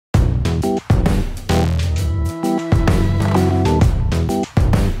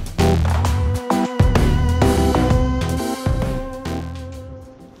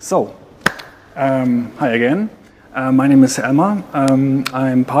So, hi again. My name is Elmar.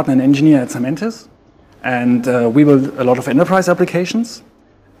 I'm partner and engineer at Cementis, and we build a lot of enterprise applications.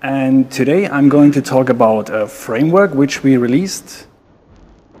 And today I'm going to talk about a framework which we released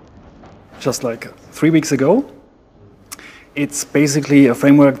just like 3 weeks ago. It's basically a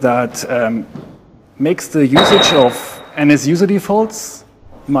framework that makes the usage of NSUserDefaults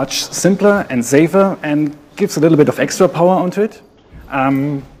much simpler and safer and gives a little bit of extra power onto it.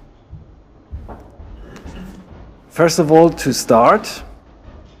 First of all, to start,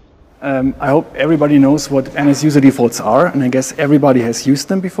 I hope everybody knows what NSUserDefaults are, and I guess everybody has used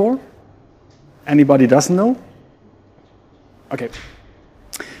them before. Anybody doesn't know? Okay.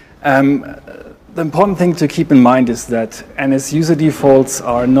 The important thing to keep in mind is that NSUserDefaults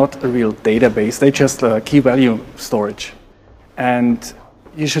are not a real database. They're just a key value storage. And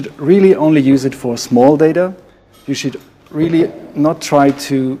you should really only use it for small data. You should really not try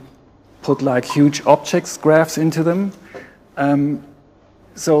to put like huge objects graphs into them.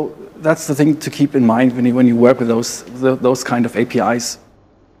 So that's the thing to keep in mind when you work with those kind of APIs.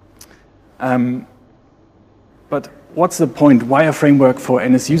 But what's the point? Why a framework for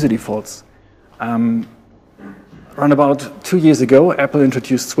NSUserDefaults? Around about 2 years ago, Apple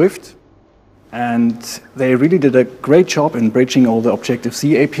introduced Swift, and they really did a great job in bridging all the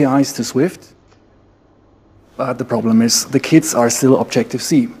Objective-C APIs to Swift. But the problem is the kids are still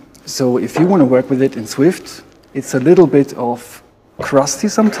Objective-C. So if you want to work with it in Swift, it's a little bit of crusty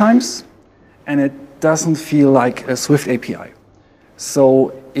sometimes, and it doesn't feel like a Swift API.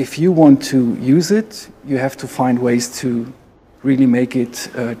 So if you want to use it, you have to find ways to really make it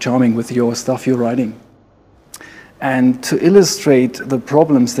charming with your stuff you're writing. And to illustrate the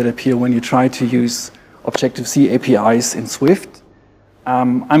problems that appear when you try to use Objective-C APIs in Swift,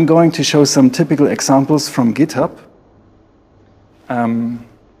 I'm going to show some typical examples from GitHub.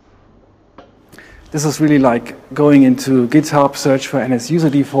 This is really like going into GitHub, search for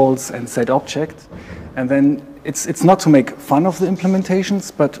NSUserDefaults and set object. And then it's not to make fun of the implementations,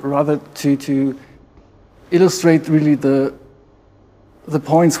 but rather to illustrate really the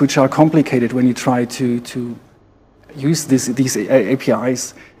points which are complicated when you try to use these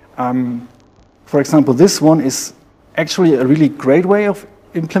APIs. For example, this one is actually a really great way of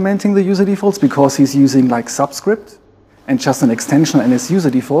implementing the user defaults because he's using like subscript and just an extension of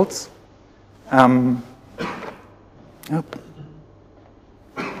NSUserDefaults.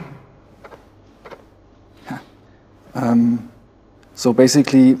 So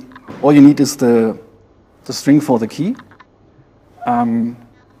basically, all you need is the string for the key.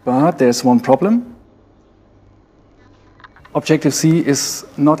 But there's one problem. Objective-C is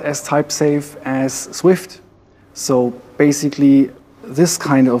not as type-safe as Swift. So basically, this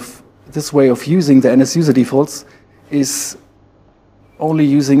way of using the NSUserDefaults is only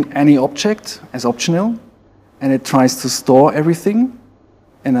using any object as optional, and it tries to store everything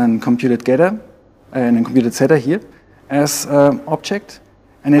in a computed getter and a computed setter here as object,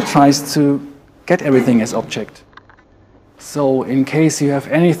 and it tries to get everything as object. So in case you have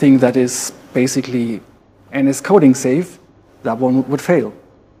anything that is basically NS coding safe, that one would fail.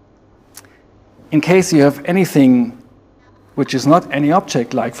 In case you have anything which is not any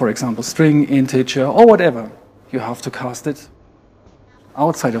object, like for example string, integer, or whatever, you have to cast it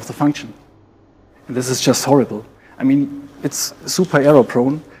outside of the function. And this is just horrible. I mean, it's super error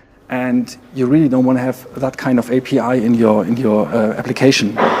prone, and you really don't want to have that kind of API in your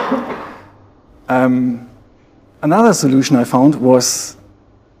application. Another solution I found was,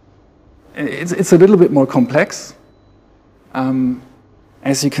 it's a little bit more complex.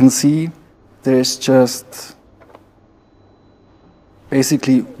 As you can see, there's just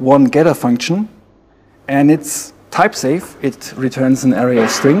basically one getter function, and it's type safe. It returns an array of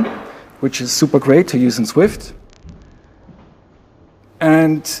string, which is super great to use in Swift.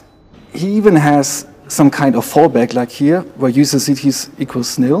 And he even has some kind of fallback, like here, where user cities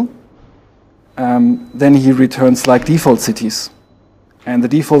equals nil. Then he returns like default cities. And the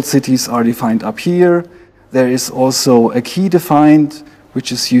default cities are defined up here. There is also a key defined,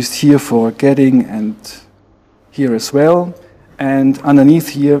 which is used here for getting and here as well. And underneath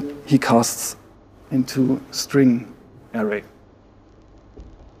here, he casts into string array.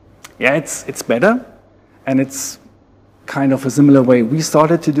 Yeah, it's better, and it's kind of a similar way we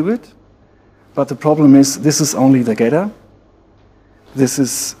started to do it. But the problem is, this is only the getter. This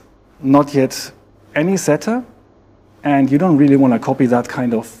is not yet any setter, and you don't really want to copy that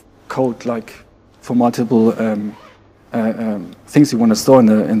kind of code like for multiple things you want to store in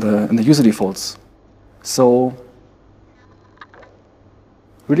the user defaults. So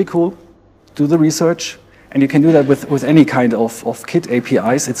really cool. Do the research. And you can do that with any kind of Kit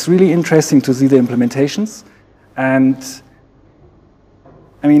APIs. It's really interesting to see the implementations. And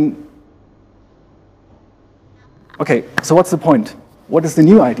I mean, okay, so what's the point? What is the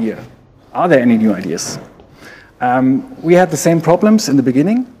new idea? Are there any new ideas? We had the same problems in the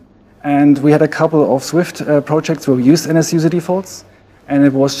beginning, and we had a couple of Swift projects where we used NSUserDefaults, and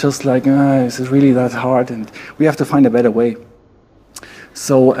it was just like, is it really that hard? And we have to find a better way.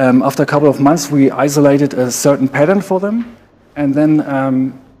 So after a couple of months, we isolated a certain pattern for them, and then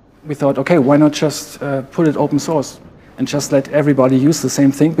we thought, okay, why not just put it open source and just let everybody use the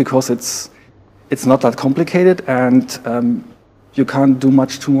same thing, because it's not that complicated, and you can't do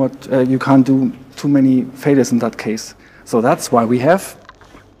you can't do too many failures in that case. So that's why we have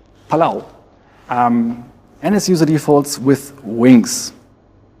Palau, NSUserDefaults with wings.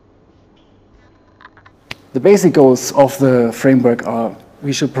 The basic goals of the framework are: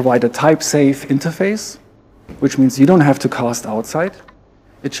 we should provide a type-safe interface, which means you don't have to cast outside.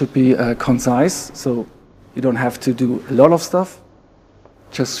 It should be concise, so you don't have to do a lot of stuff.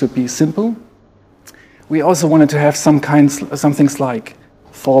 Just should be simple. We also wanted to have some things like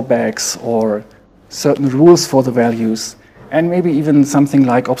fallbacks or certain rules for the values, and maybe even something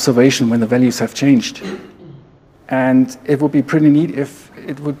like observation when the values have changed. And it would be pretty neat if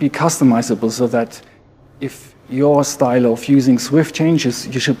it would be customizable, so that if your style of using Swift changes,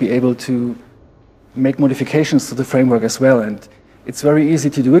 you should be able to make modifications to the framework as well. And it's very easy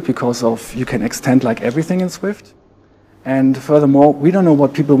to do it because you can extend like everything in Swift. And furthermore, we don't know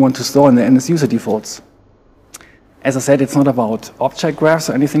what people want to store in the NSUserDefaults. As I said, it's not about object graphs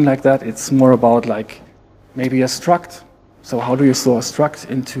or anything like that. It's more about like maybe a struct. So how do you store a struct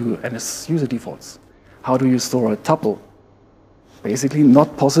into NSUserDefaults? How do you store a tuple? Basically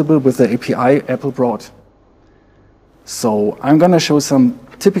not possible with the API Apple brought. So I'm going to show some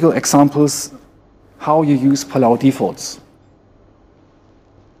typical examples how you use Palau defaults.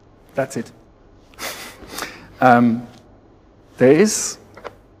 That's it. There is,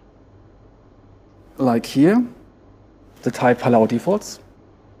 like here, the type Palau defaults.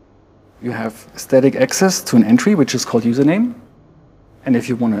 You have static access to an entry, which is called username. And if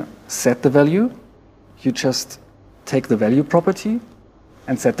you want to set the value, you just take the value property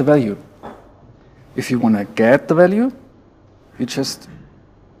and set the value. If you want to get the value, you just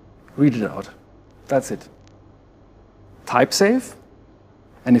read it out. That's it. Type safe.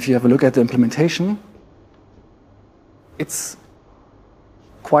 And if you have a look at the implementation, it's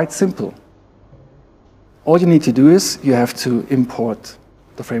quite simple. All you need to do is you have to import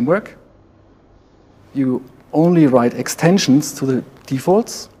the framework. You only write extensions to the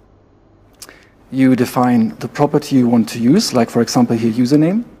defaults. You define the property you want to use, like for example here,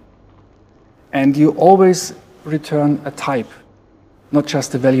 username. And you always return a type, not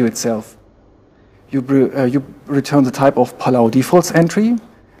just the value itself. You return the type of Palau defaults entry,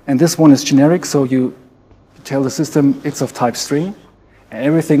 and this one is generic, so you tell the system it's of type string, and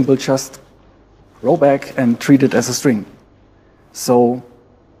everything will just roll back and treat it as a string. So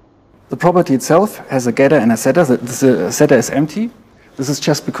the property itself has a getter and a setter. The setter is empty. This is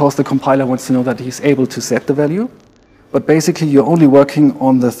just because the compiler wants to know that he's able to set the value. But basically, you're only working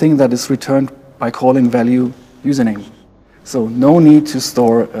on the thing that is returned by calling value username. So no need to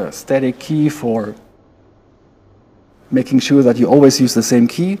store a static key for making sure that you always use the same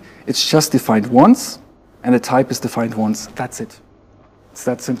key. It's just defined once, and the type is defined once. That's it. It's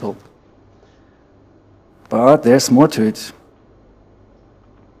that simple. But there's more to it.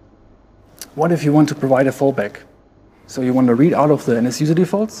 What if you want to provide a fallback? So you want to read out of the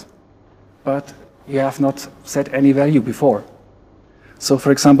NSUserDefaults, but you have not set any value before. So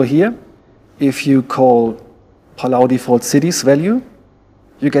for example here, if you call Palau default cities value,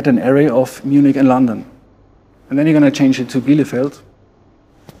 you get an array of Munich and London. And then you're going to change it to Bielefeld,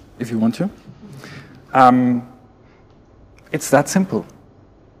 if you want to. It's that simple.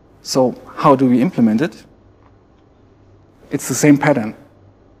 So how do we implement it? It's the same pattern.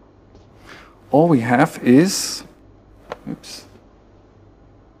 All we have is,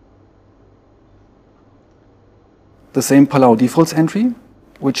 the same Palau defaults entry,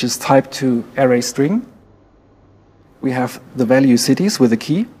 which is typed to array string. We have the value cities with a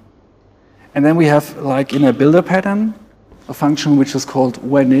key. And then we have, like in a builder pattern, a function which is called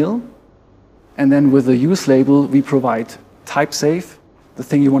whenil. And then with the use label, we provide type safe, the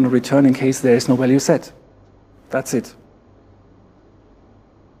thing you want to return in case there is no value set. That's it.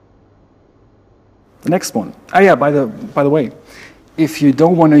 The next one. By the way, if you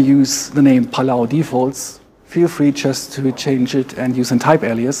don't want to use the name Palau defaults, feel free just to change it and use a type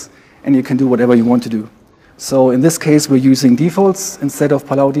alias, and you can do whatever you want to do. So in this case, we're using defaults instead of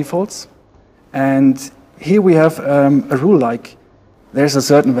Palau defaults. And here we have a rule like there's a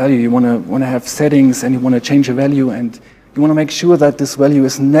certain value. You want to have settings and you want to change a value and you want to make sure that this value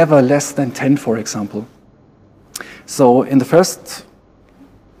is never less than 10, for example. So in the first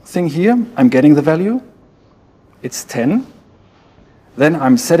thing here, I'm getting the value. It's 10. Then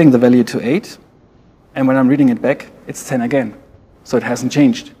I'm setting the value to 8. And when I'm reading it back, it's 10 again. So it hasn't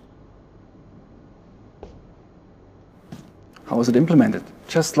changed. How is it implemented?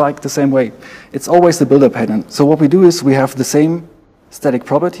 Just like the same way. It's always the builder pattern. So what we do is we have the same static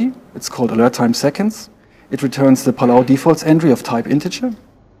property. It's called alert time seconds. It returns the Palau defaults entry of type integer.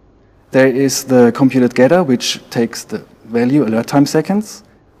 There is the computed getter, which takes the value alert time seconds.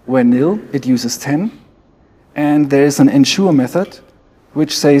 When nil, it uses 10. And there is an ensure method,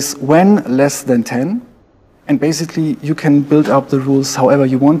 which says when less than 10. And basically, you can build up the rules however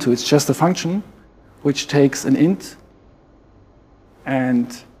you want to. It's just a function which takes an int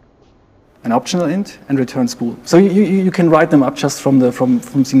and an optional int and returns bool. So you can write them up just from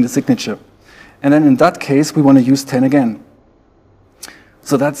seeing the signature. And then in that case, we want to use 10 again.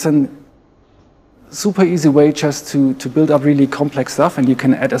 So that's a super easy way just to build up really complex stuff, and you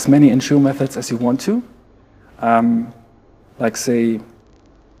can add as many ensure methods as you want to. Like say,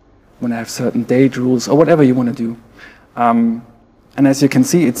 when I have certain date rules or whatever you want to do. And as you can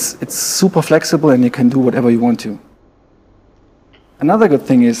see, it's super flexible and you can do whatever you want to. Another good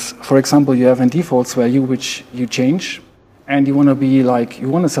thing is, for example, you have a defaults value which you change, and you want to be like, you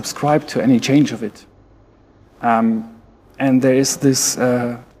want to subscribe to any change of it. And there is this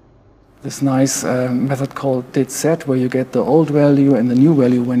nice method called didSet, where you get the old value and the new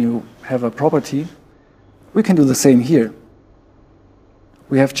value when you have a property. We can do the same here.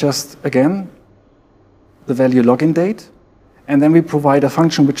 We have just, again, the value login date, and then we provide a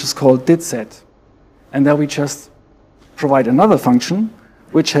function which is called didSet. And then we just provide another function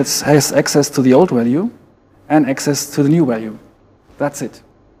which has access to the old value and access to the new value. That's it.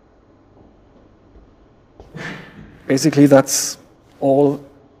 Basically, that's all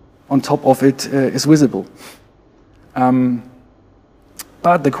on top of it is visible.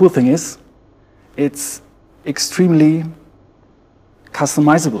 But the cool thing is, it's extremely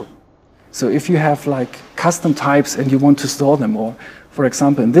customizable. So if you have like custom types and you want to store them, or for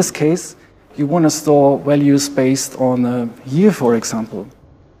example, in this case, you want to store values based on a year, for example.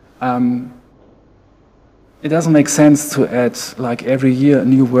 It doesn't make sense to add like every year a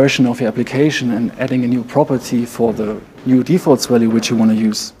new version of your application and adding a new property for the new defaults value which you want to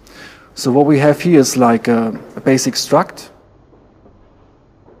use. So what we have here is like a basic struct,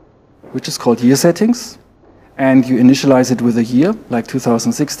 which is called year settings. And you initialize it with a year, like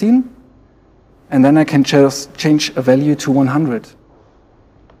 2016. And then I can just change a value to 100.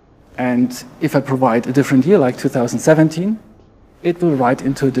 And if I provide a different year, like 2017, it will write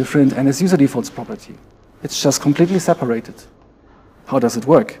into a different NSUserDefaults property. It's just completely separated. How does it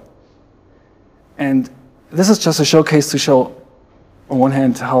work? And this is just a showcase to show, on one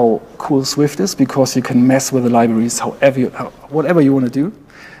hand, how cool Swift is, because you can mess with the libraries whatever you want to do.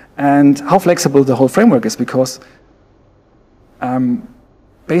 And how flexible the whole framework is, because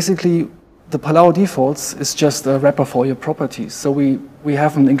basically the Palau defaults is just a wrapper for your properties. So we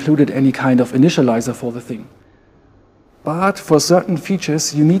haven't included any kind of initializer for the thing. But for certain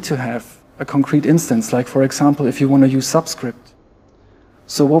features, you need to have a concrete instance, like for example, if you want to use subscript.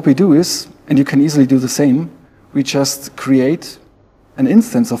 So what we do is, and you can easily do the same, we just create an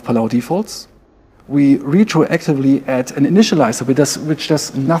instance of Palau defaults. We retroactively add an initializer which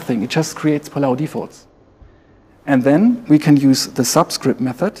does nothing. It just creates Palau defaults. And then we can use the subscript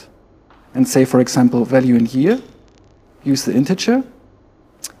method and say, for example, value in year, use the integer,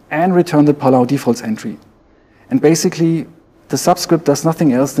 and return the Palau defaults entry. And basically, the subscript does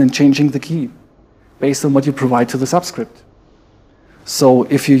nothing else than changing the key based on what you provide to the subscript. So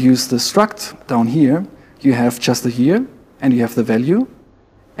if you use the struct down here, you have just the year, and you have the value,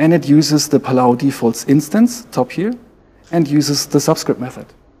 and it uses the Palau defaults instance, top here, and uses the subscript method.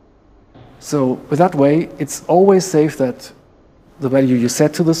 So with that way, it's always safe that the value you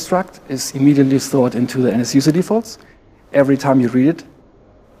set to the struct is immediately stored into the NSUserDefaults. Every time you read it,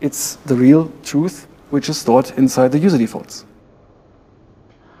 it's the real truth which is stored inside the userDefaults.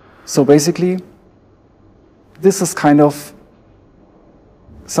 So basically, this is kind of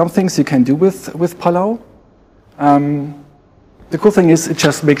some things you can do with Palau. The cool thing is it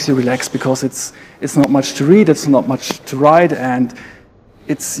just makes you relax, because it's not much to read, it's not much to write, and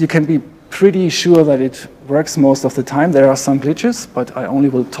you can be pretty sure that it works most of the time. There are some glitches, but I only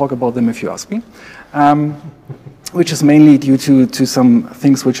will talk about them if you ask me, which is mainly due to some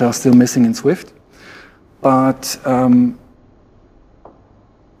things which are still missing in Swift. But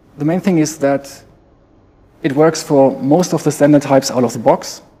the main thing is that It works for most of the standard types out of the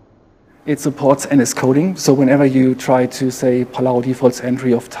box. It supports NS coding, so whenever you try to say Palau defaults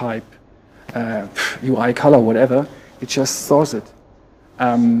entry of type UI color, whatever, it just stores it.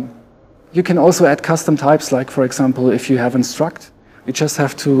 You can also add custom types, like for example, if you have instruct, you just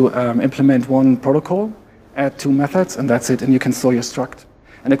have to implement one protocol, add 2 methods, and that's it, and you can store your struct.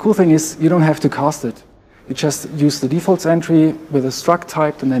 And the cool thing is, you don't have to cast it. You just use the defaults entry with a struct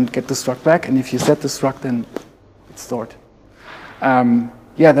typed, and then get the struct back, and if you set the struct, then it's stored.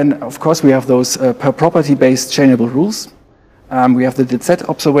 Yeah, then of course we have those per property-based chainable rules. We have the did set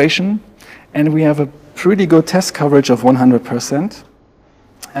observation, and we have a pretty good test coverage of 100%.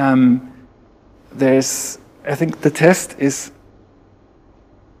 I think the test is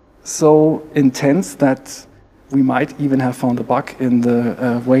so intense that we might even have found a bug in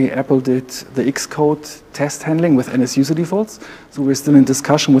the way Apple did the Xcode test handling with NSUserDefaults. So we're still in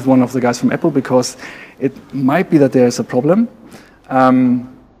discussion with one of the guys from Apple because it might be that there's a problem.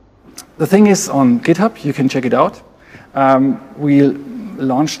 The thing is on GitHub, you can check it out. We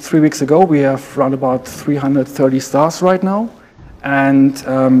launched 3 weeks ago. We have around about 330 stars right now. And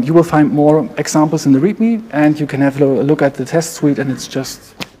you will find more examples in the README, and you can have a look at the test suite, and it's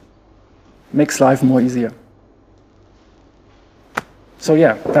just makes life more easier. So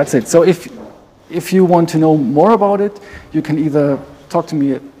yeah, that's it. So if you want to know more about it, you can either talk to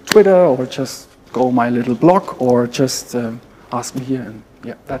me at Twitter, or just go my little blog, or just ask me here, and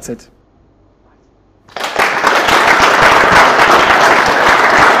yeah, that's it.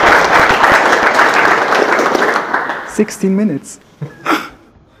 "16 minutes.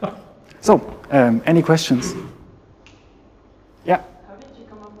 So, any questions? Yeah? How did you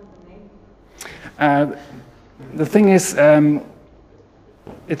come up with the name? The thing is,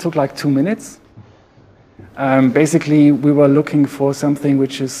 it took like 2 minutes. Basically, we were looking for something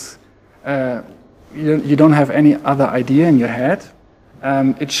which is, you don't have any other idea in your head.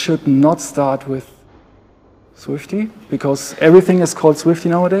 It should not start with Swifty, because everything is called Swifty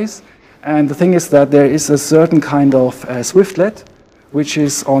nowadays. And the thing is that there is a certain kind of Swiftlet, which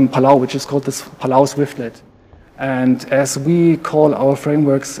is on Palau, which is called this Palau Swiftlet. And as we call our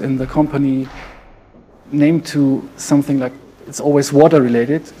frameworks in the company named to something like, it's always water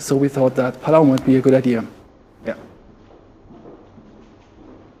related, so we thought that Palau might be a good idea. Yeah.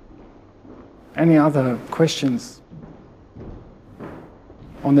 Any other questions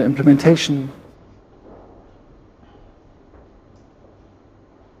on the implementation?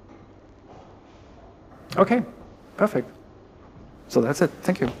 Okay, perfect. So that's it.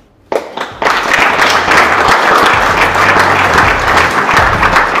 Thank you.